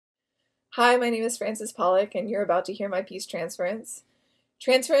Hi, my name is Frances Pollock, and you're about to hear my piece, Transference.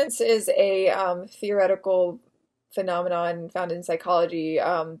 Transference is a theoretical phenomenon found in psychology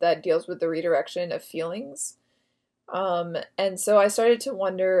that deals with the redirection of feelings. And so I started to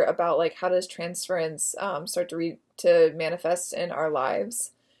wonder about how does transference start to manifest in our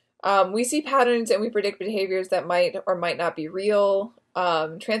lives. We see patterns and we predict behaviors that might or might not be real.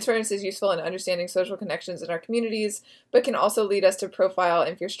 Transference is useful in understanding social connections in our communities, but can also lead us to profile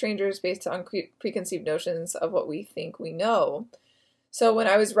and fear strangers based on preconceived notions of what we think we know. So when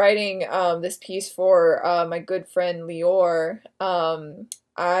I was writing this piece for my good friend Lior,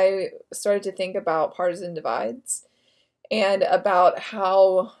 I started to think about partisan divides and about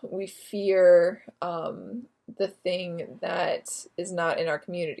how we fear the thing that is not in our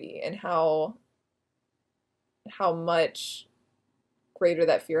community and how much greater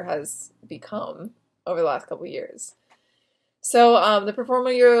that fear has become over the last couple of years. So the performer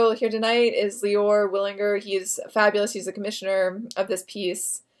you'll hear tonight is Lior Willinger. He is fabulous. He's the commissioner of this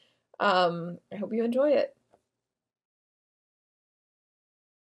piece. I hope you enjoy it.